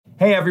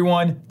Hey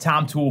everyone,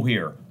 Tom Toole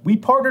here. We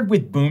partnered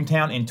with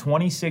Boomtown in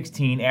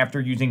 2016 after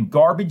using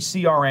garbage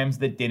CRMs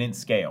that didn't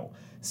scale.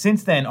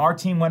 Since then, our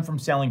team went from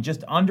selling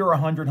just under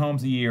 100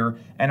 homes a year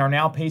and are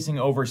now pacing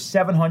over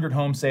 700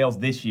 home sales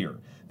this year.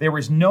 There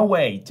is no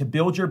way to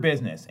build your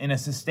business in a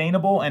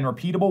sustainable and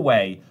repeatable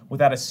way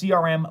without a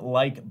CRM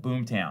like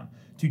Boomtown.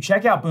 To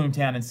check out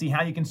Boomtown and see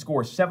how you can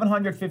score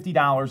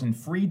 $750 in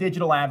free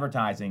digital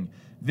advertising,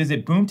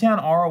 visit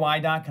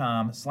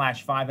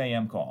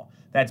boomtownroi.com/5am call.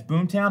 That's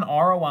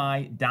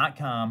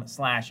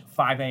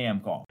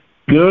boomtownroi.com/5am call.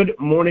 Good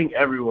morning,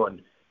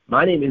 everyone.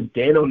 My name is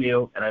Dan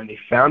O'Neill, and I'm the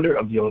founder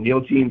of the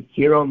O'Neill team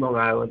here on Long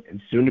Island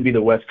and soon to be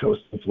the West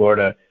Coast of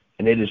Florida,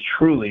 and it is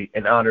truly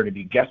an honor to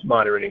be guest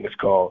moderating this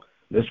call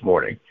this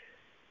morning.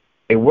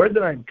 A word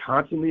that I'm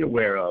constantly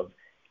aware of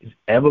is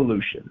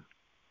evolution.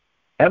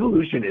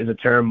 Evolution is a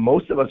term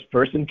most of us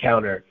first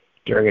encounter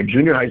during a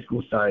junior high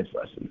school science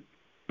lesson,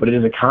 but it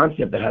is a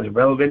concept that has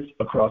relevance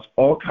across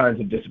all kinds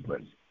of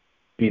disciplines,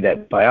 be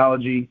that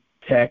biology,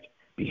 tech,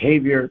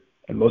 behavior,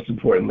 and most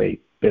importantly,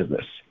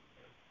 business.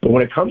 But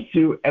when it comes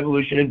to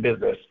evolution in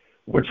business,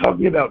 we're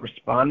talking about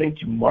responding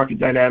to market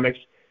dynamics,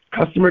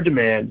 customer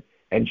demand,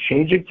 and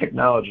changing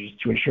technologies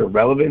to ensure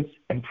relevance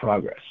and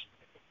progress.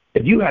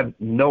 If you have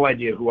no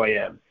idea who I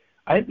am,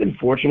 I have been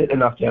fortunate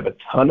enough to have a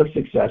ton of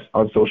success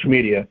on social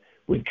media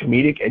with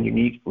comedic and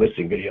unique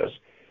listing videos.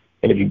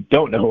 And if you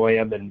don't know who I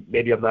am, then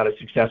maybe I'm not as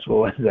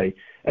successful as I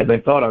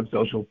thought on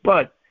social.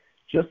 But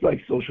just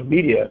like social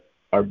media,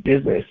 our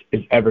business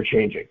is ever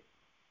changing.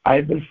 I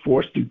have been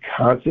forced to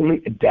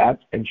constantly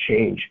adapt and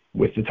change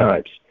with the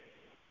times.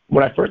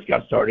 When I first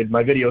got started,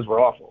 my videos were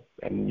awful,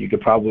 and you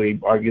could probably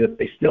argue that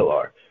they still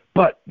are.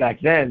 But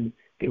back then,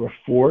 they were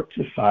 4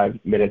 to 5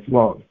 minutes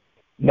long.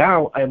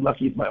 Now, I am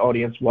lucky if my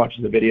audience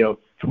watches a video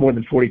for more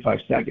than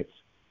 45 seconds.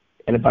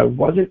 And if I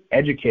wasn't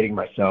educating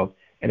myself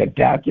and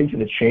adapting to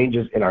the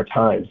changes in our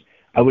times,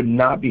 I would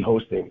not be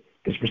hosting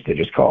this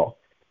prestigious call.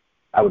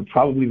 I would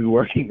probably be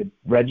working to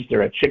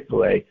register at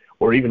Chick-fil-A,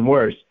 or even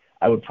worse,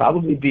 I would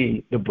probably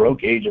be the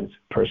broke agent's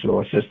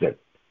personal assistant.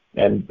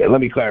 And let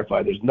me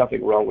clarify, there's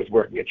nothing wrong with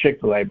working at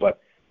Chick-fil-A,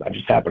 but I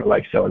just happen to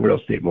like selling real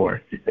estate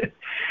more.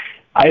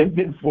 I have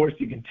been forced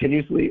to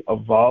continuously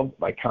evolve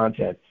my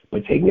content,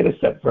 but taking it a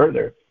step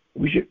further,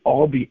 we should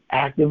all be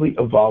actively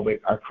evolving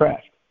our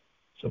craft.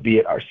 So be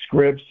it our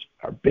scripts,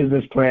 our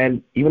business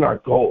plan, even our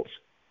goals.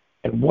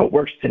 And what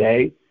works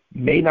today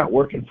may not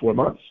work in 4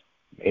 months,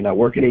 may not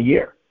work in a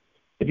year.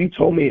 If you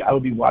told me I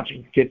would be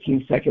watching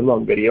 15-second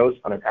long videos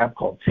on an app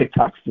called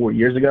TikTok 4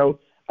 years ago,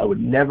 I would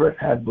never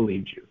have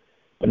believed you.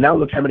 But now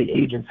look how many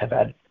agents have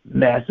had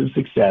massive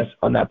success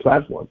on that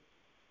platform.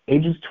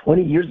 Agents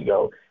 20 years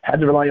ago had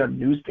to rely on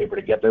newspaper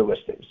to get their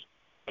listings.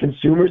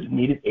 Consumers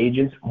needed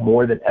agents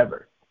more than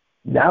ever.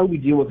 Now we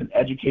deal with an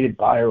educated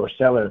buyer or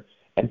seller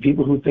and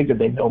people who think that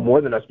they know more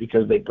than us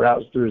because they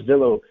browse through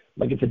Zillow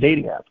like it's a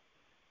dating app.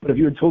 But if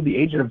you had told the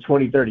agent of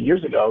 20, 30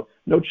 years ago,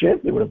 no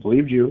chance they would have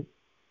believed you.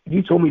 If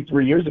you told me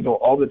 3 years ago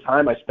all the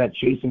time I spent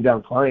chasing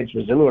down clients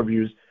for Zillow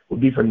reviews would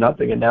be for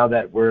nothing, and now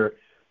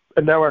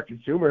our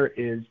consumer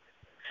is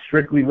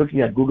strictly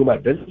looking at Google My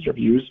Business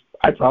reviews,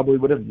 I probably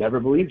would have never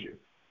believed you.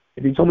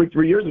 If you told me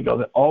 3 years ago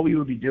that all we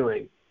would be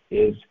doing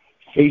is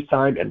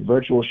FaceTime and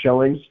virtual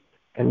showings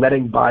and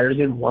letting buyers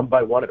in one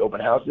by one at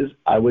open houses,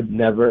 I would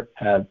never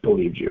have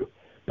believed you.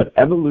 But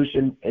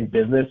evolution in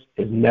business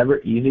is never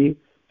easy,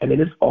 and it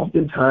is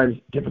oftentimes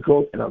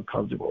difficult and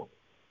uncomfortable.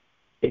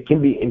 It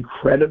can be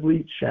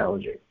incredibly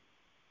challenging,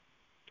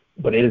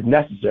 but it is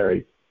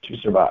necessary to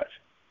survive.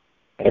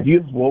 And if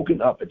you've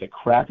woken up at the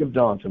crack of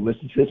dawn to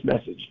listen to this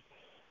message,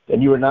 then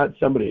you are not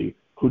somebody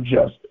who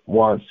just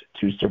wants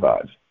to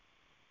survive.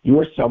 You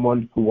are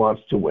someone who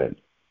wants to win,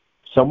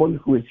 someone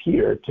who is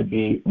here to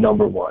be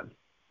number one,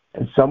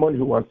 and someone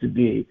who wants to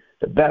be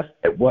the best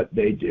at what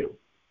they do.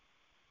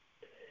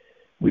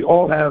 We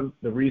all have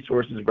the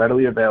resources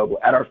readily available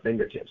at our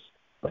fingertips,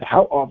 but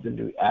how often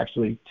do we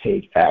actually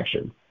take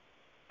action?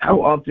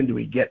 How often do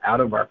we get out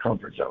of our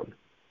comfort zone?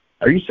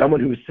 Are you someone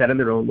who is set in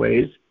their own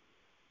ways?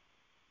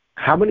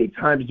 How many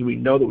times do we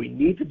know that we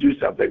need to do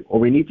something, or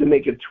we need to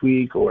make a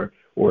tweak or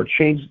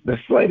change the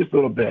slightest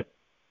little bit?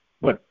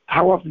 But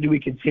how often do we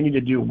continue to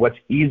do what's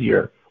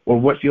easier or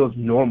what feels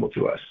normal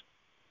to us?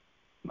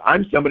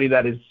 I'm somebody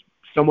that is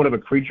somewhat of a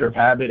creature of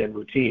habit and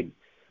routine,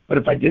 but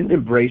if I didn't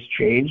embrace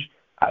change,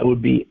 I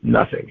would be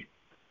nothing.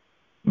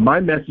 My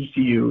message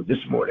to you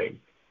this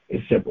morning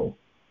is simple.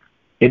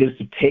 It is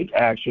to take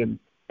action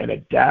and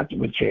adapt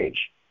with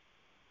change.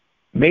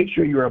 Make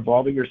sure you're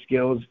evolving your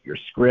skills, your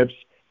scripts,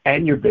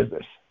 and your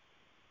business.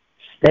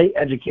 Stay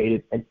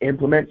educated and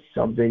implement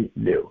something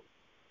new.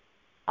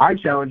 I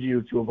challenge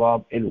you to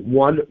evolve in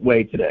one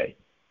way today.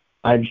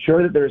 I'm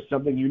sure that there is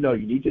something you know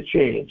you need to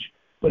change,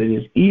 but it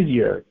is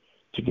easier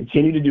to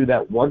continue to do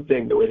that one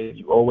thing the way that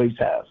you always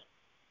have.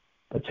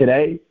 But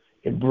today,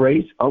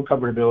 embrace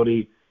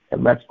uncomfortability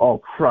and let's all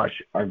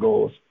crush our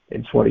goals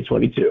in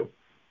 2022.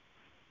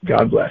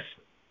 God bless.